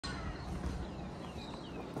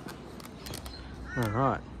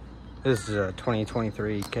Alright, this is a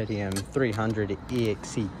 2023 KTM 300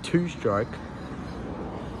 EXC 2-stroke.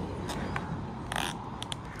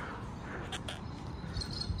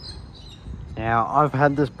 Now, I've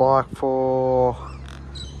had this bike for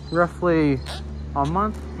roughly a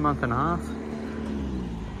month and a half.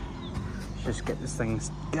 Just get this thing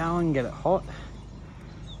going, get it hot.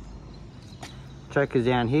 Choker's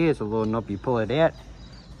down here, it's a little knob, you pull it out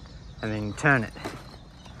and then you turn it.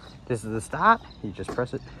 This is the start, you just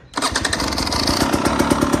press it.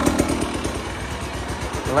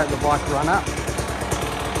 You let the bike run up,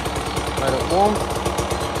 let it warm.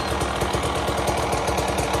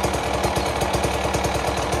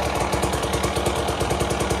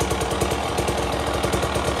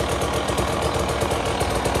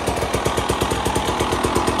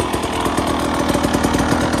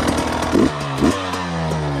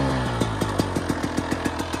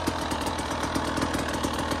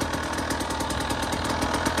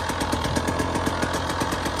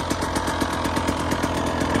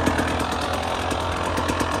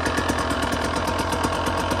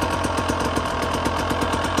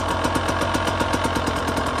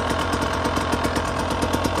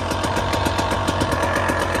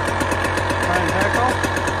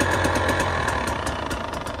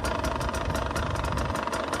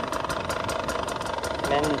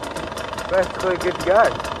 And basically good to go.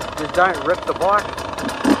 Just don't rip the bike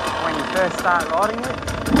when you first start riding it.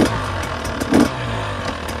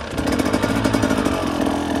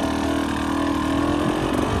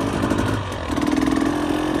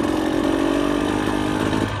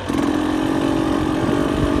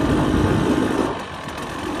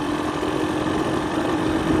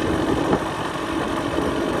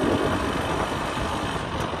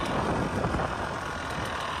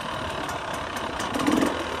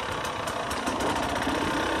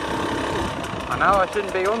 I know I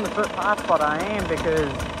shouldn't be on the footpath, but I am,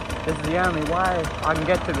 because this is the only way I can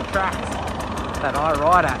get to the tracks that I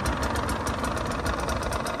ride at.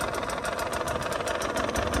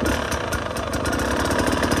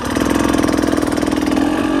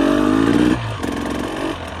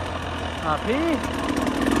 Up here.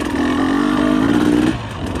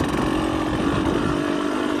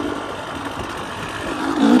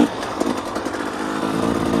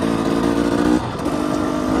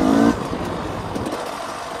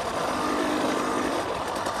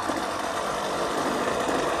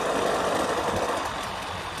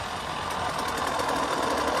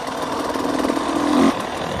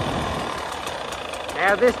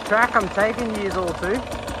 Now this track I'm taking you all to,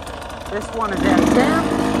 this one is out of town.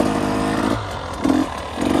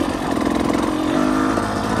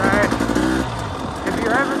 So if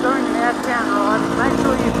you're ever doing an out of town ride, make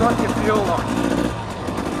sure you've got your fuel on.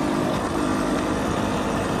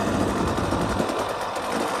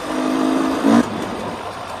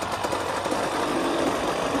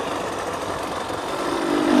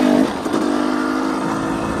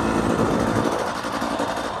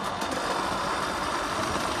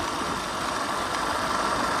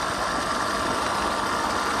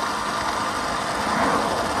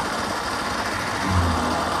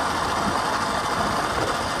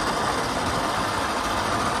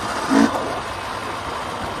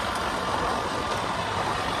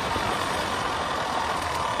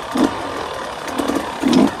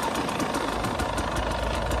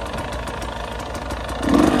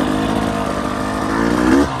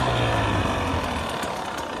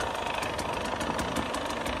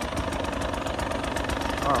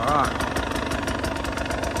 Alright,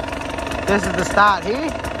 this is the start here. I'm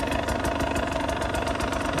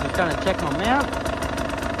just going to check my mount,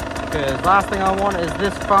 because last thing I want is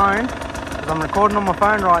this phone, because I'm recording on my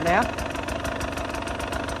phone right now,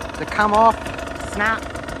 to come off, snap,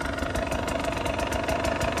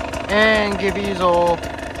 and give you all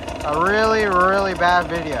a really bad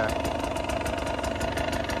video.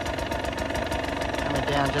 Coming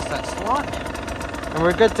down just that slight, and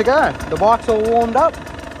we're good to go. The bike's all warmed up.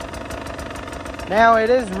 Now it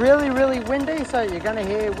is really windy, so you're going to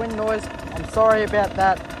hear wind noise. I'm sorry about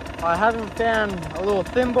that. I haven't found a little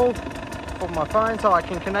thimble for my phone so I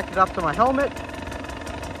can connect it up to my helmet.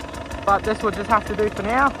 But this will just have to do for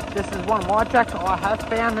now. This is one of my tracks I have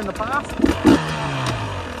found in the past.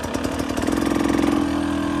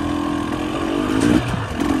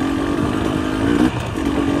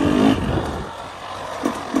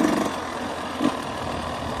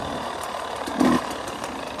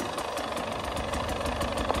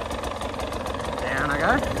 Down I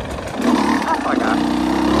go. Up I go.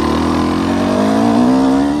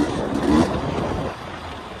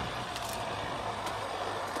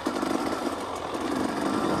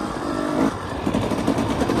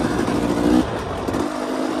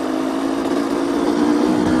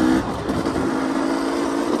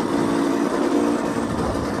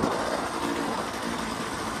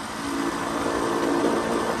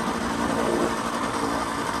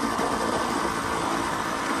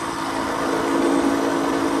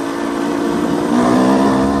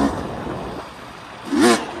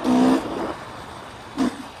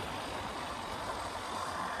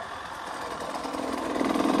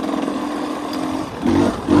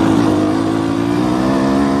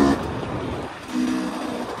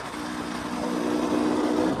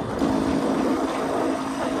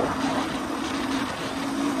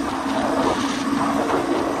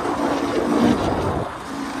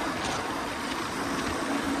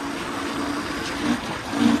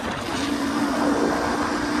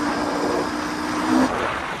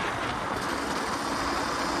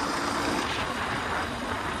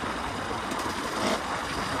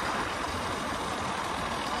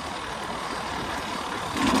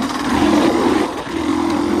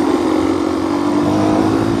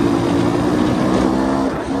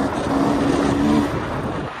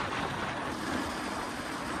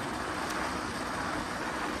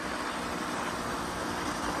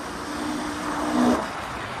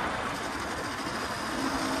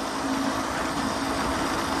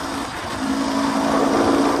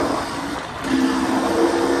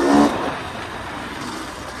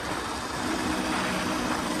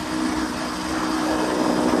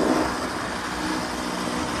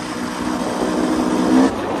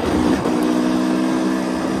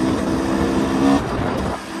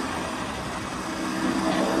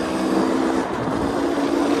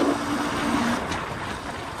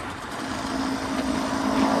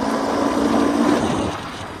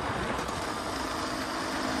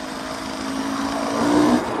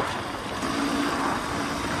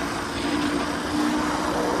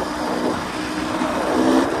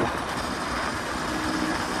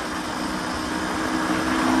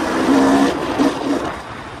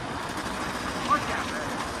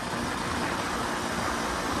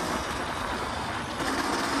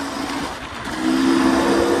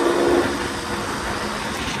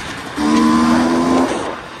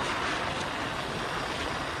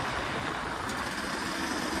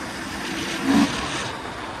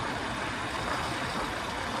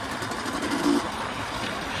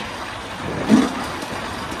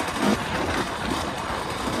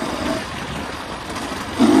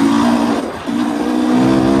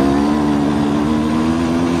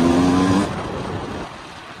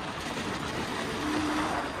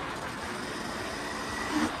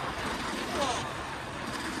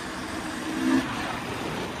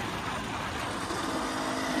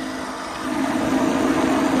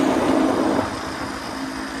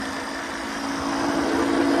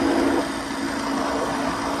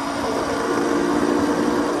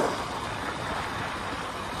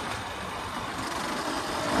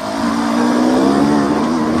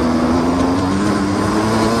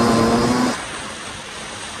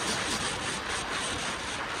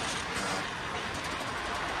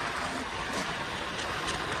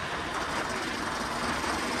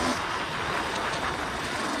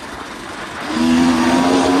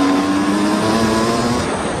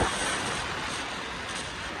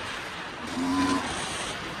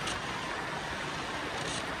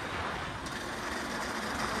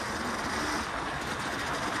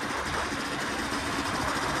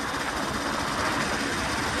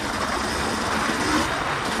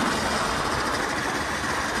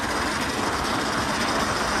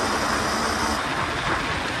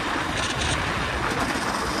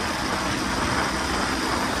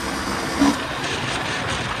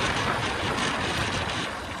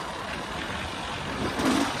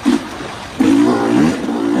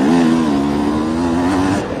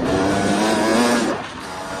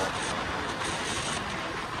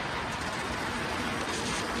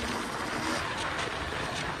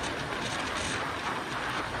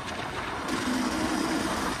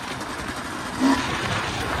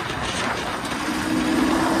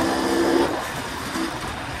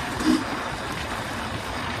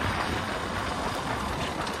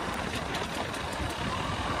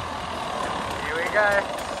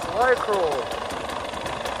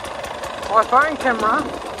 My phone camera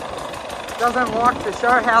doesn't like to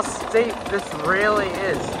show how steep this really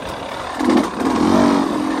is.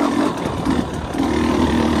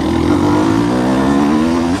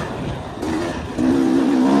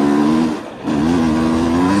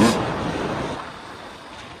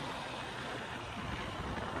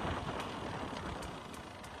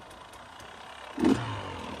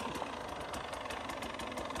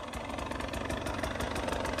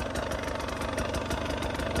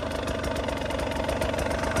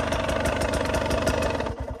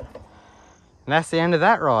 And that's the end of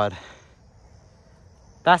that ride.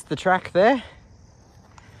 That's the track there.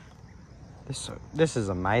 This is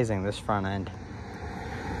amazing, this front end.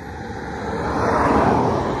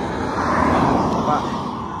 But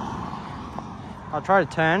I'll try to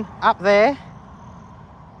turn. Up there,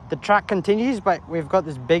 the track continues, but we've got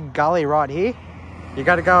this big gully right here. You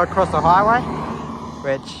got to go across the highway,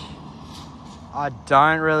 which I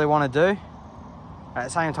don't really want to do. At the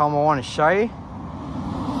same time, I want to show you.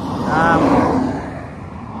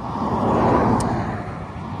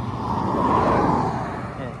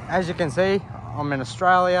 As you can see, I'm in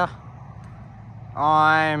Australia.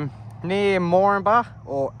 I'm near Moranbah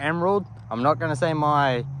or Emerald. I'm not going to say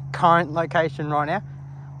my current location right now,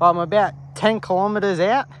 but I'm about 10 kilometers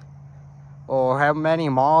out, or how many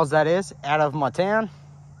miles that is, out of my town.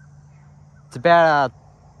 It's about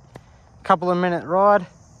a couple of minute ride,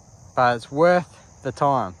 but it's worth the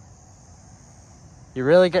time. You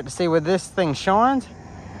really get to see where this thing shines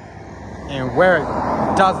and where it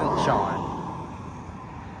doesn't shine.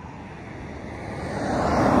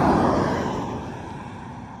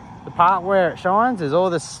 The part where it shines is all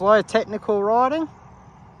the slow technical riding.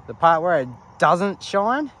 The part where it doesn't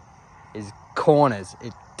shine is corners.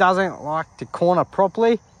 It doesn't like to corner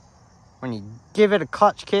properly when you give it a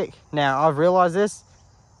clutch kick. Now, I've realized this.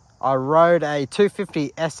 I rode a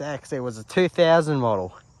 250 SX. It was a 2000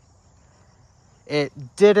 model. It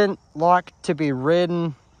didn't like to be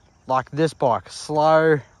ridden like this bike.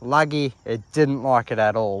 Slow, luggy. It didn't like it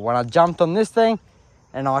at all. When I jumped on this thing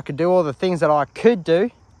and I could do all the things that I could do,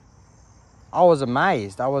 I was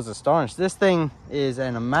amazed. I was astonished. This thing is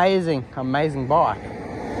an amazing, amazing bike.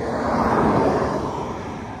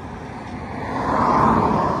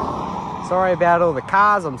 Sorry about all the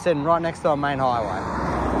cars. I'm sitting right next to a main highway.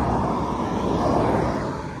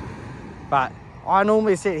 But I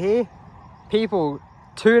normally sit here. People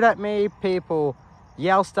toot at me. People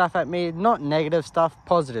yell stuff at me. Not negative stuff,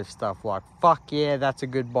 positive stuff. Like, fuck yeah, that's a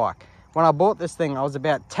good bike. When I bought this thing, I was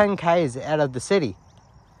about 10 Ks out of the city.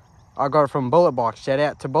 I got it from Bullet Bikes. Shout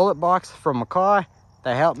out to Bullet Bikes from Mackay.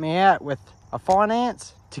 They helped me out with a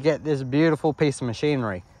finance to get this beautiful piece of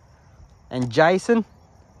machinery. And Jason,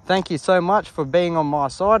 thank you so much for being on my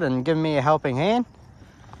side and giving me a helping hand.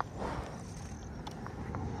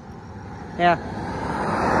 Now,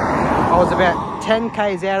 I was about 10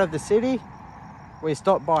 Ks out of the city. We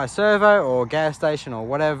stopped by a servo or gas station or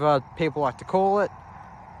whatever people like to call it.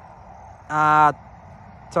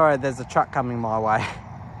 Sorry, there's a truck coming my way.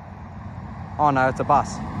 Oh no, it's a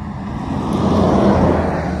bus.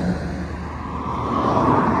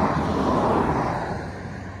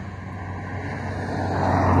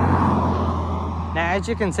 Now, as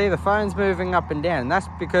you can see, the phone's moving up and down, and that's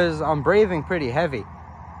because I'm breathing pretty heavy.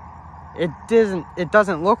 It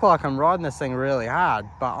doesn't look like I'm riding this thing really hard,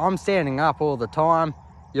 but I'm standing up all the time.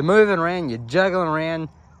 You're moving around, you're juggling around,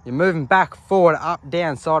 you're moving back, forward, up,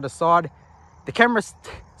 down, side to side. The camera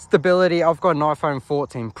stability, I've got an iPhone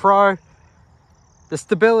 14 Pro. The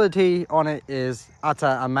stability on it is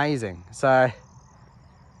utter amazing. So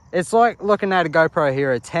it's like looking at a GoPro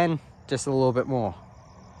Hero 10, just a little bit more.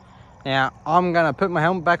 Now, I'm gonna put my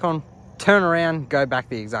helmet back on, turn around, go back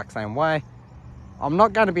the exact same way. I'm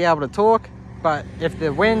not gonna be able to talk, but if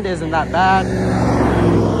the wind isn't that bad,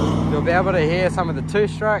 you'll be able to hear some of the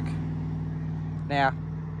two-stroke. Now,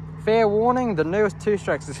 fair warning, the newest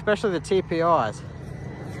two-strokes, especially the TPIs.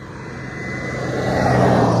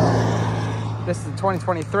 This is the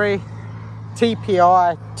 2023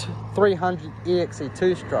 TPI 300 EXC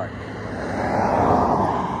two-stroke.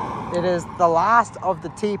 It is the last of the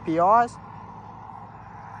TPIs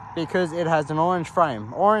because it has an orange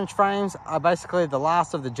frame. Orange frames are basically the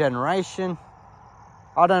last of the generation.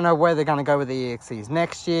 I don't know where they're going to go with the EXCs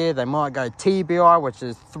next year. They might go TBI, which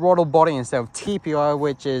is throttle body, instead of TPI,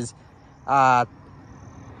 which is what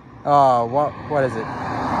is it?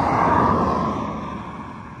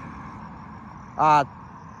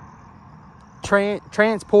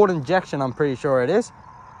 Transport injection, I'm pretty sure it is.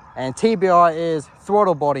 And TBI is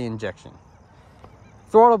throttle body injection.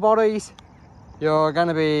 Throttle bodies, you're going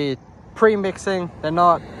to be pre-mixing. They're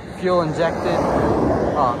not fuel injected.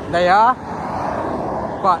 Oh, they are,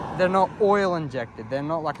 but they're not oil injected. They're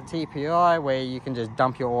not like a TPI where you can just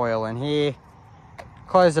dump your oil in here,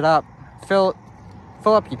 close it up, fill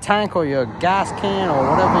up your tank or your gas can or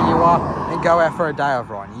whatever you are, and go out for a day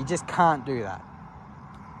of riding. You just can't do that.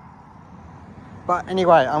 But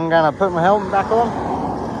anyway, I'm gonna put my helmet back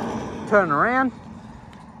on, turn around,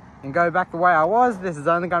 and go back the way I was. This is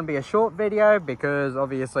only going to be a short video because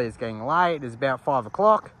obviously it's getting late. It's about 5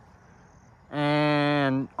 o'clock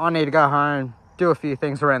and I need to go home, do a few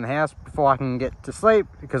things around the house before I can get to sleep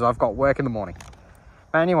because I've got work in the morning.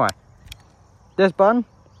 But anyway, this button,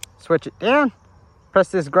 switch it down, press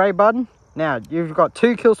this grey button. Now you've got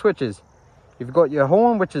 2 kill switches. You've got your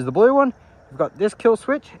horn, which is the blue one, you've got this kill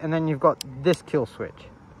switch, and then you've got this kill switch.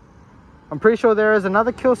 I'm pretty sure there is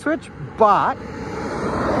another kill switch, but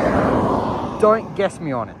don't guess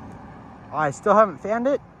me on it. I still haven't found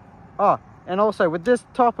it. Oh, and also with this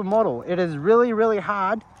type of model, it is really, really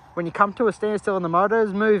hard when you come to a standstill and the motor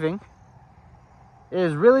is moving. It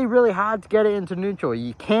is really, really hard to get it into neutral.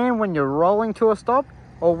 You can when you're rolling to a stop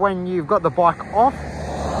or when you've got the bike off.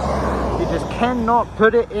 You just cannot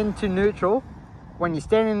put it into neutral when you're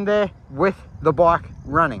standing there with the bike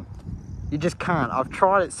running. You just can't. I've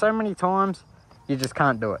tried it so many times, you just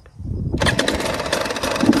can't do it.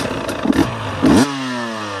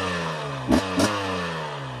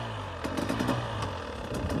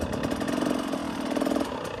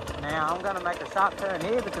 Now I'm going to make a sharp turn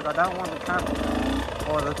here because I don't want the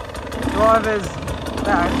or the drivers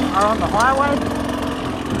that are on the highway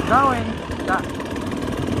knowing that,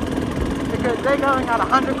 because they're going at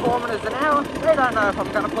 100 kilometers an hour, they don't know if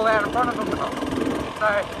I'm going to pull out in front of them or not. So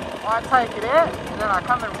I take it out and then I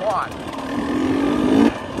come in wide.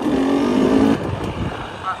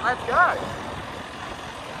 Right, let's go.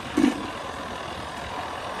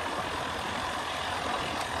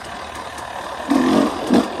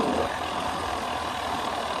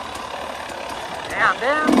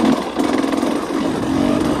 Down.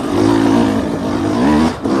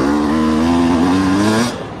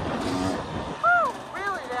 Woo,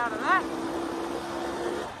 really down to that.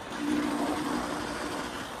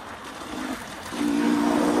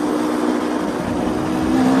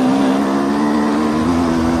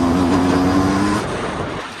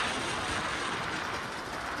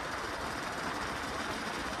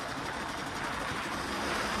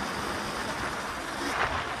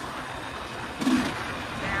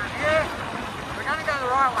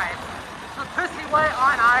 Way,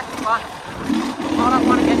 I know, but I don't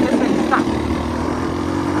want to get this thing stuck.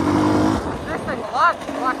 This thing looks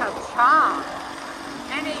like a charm.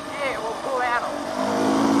 Any gear will pull out of.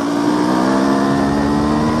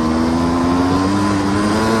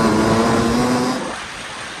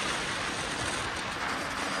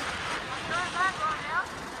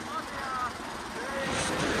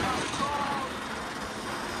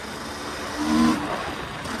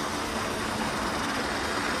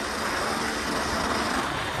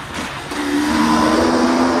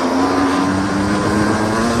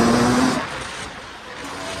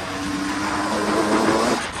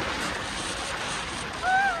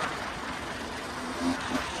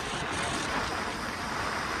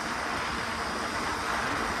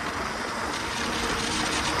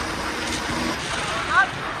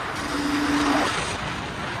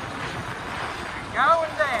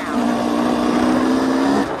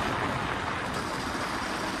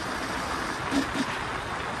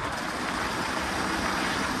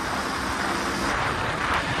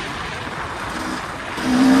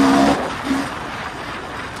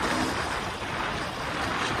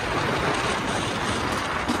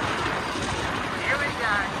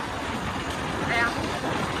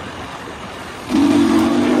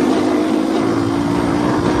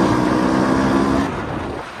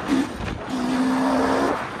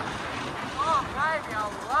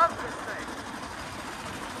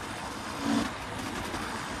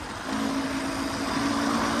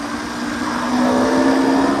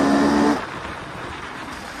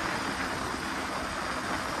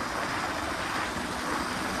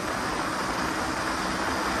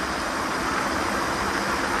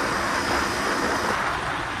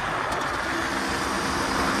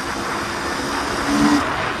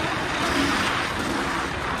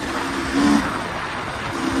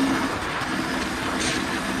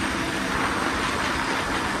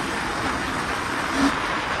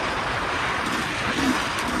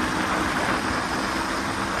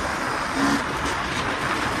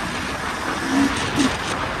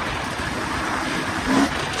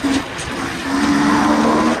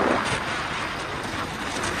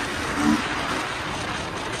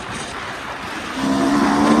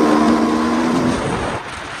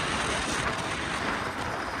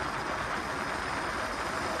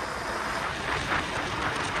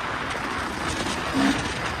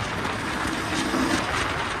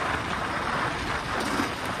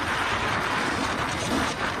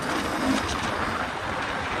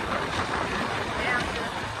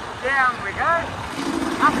 Down we go.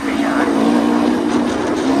 Up we go.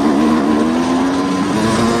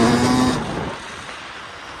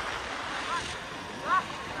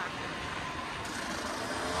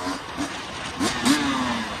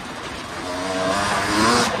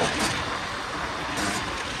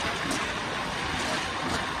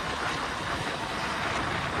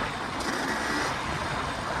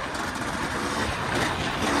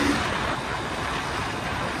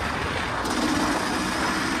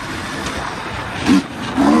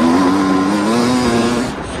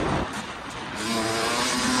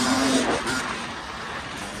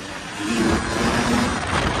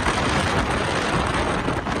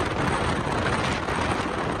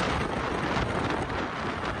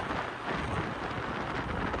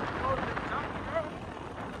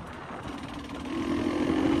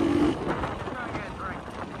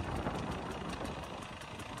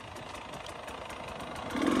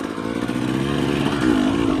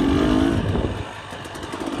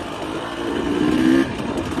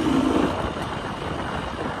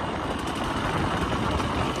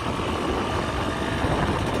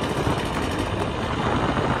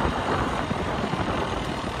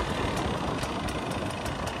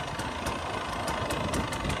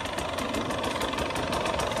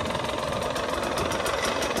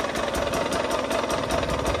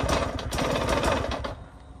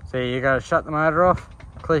 So you got to shut the motor off,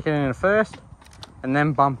 click it in first, and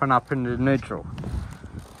then bumping up into neutral.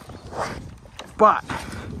 But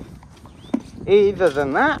either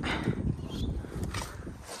than that,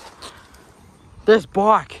 this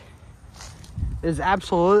bike is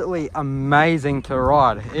absolutely amazing to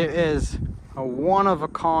ride. It is a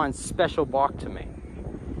one-of-a-kind special bike to me.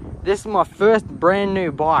 This is my first brand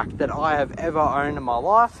new bike that I have ever owned in my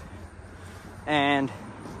life, and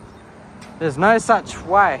there's no such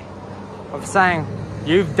way of saying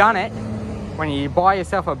you've done it when you buy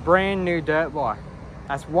yourself a brand new dirt bike.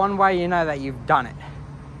 That's one way you know that you've done it.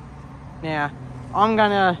 Now, I'm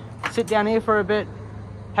gonna sit down here for a bit,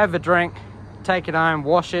 have a drink, take it home,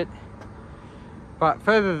 wash it. But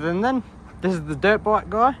further than that, this is the dirt bike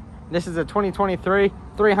guy. This is a 2023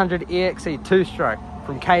 300 EXC 2-stroke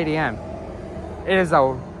from KTM. It is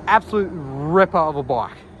an absolute ripper of a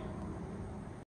bike.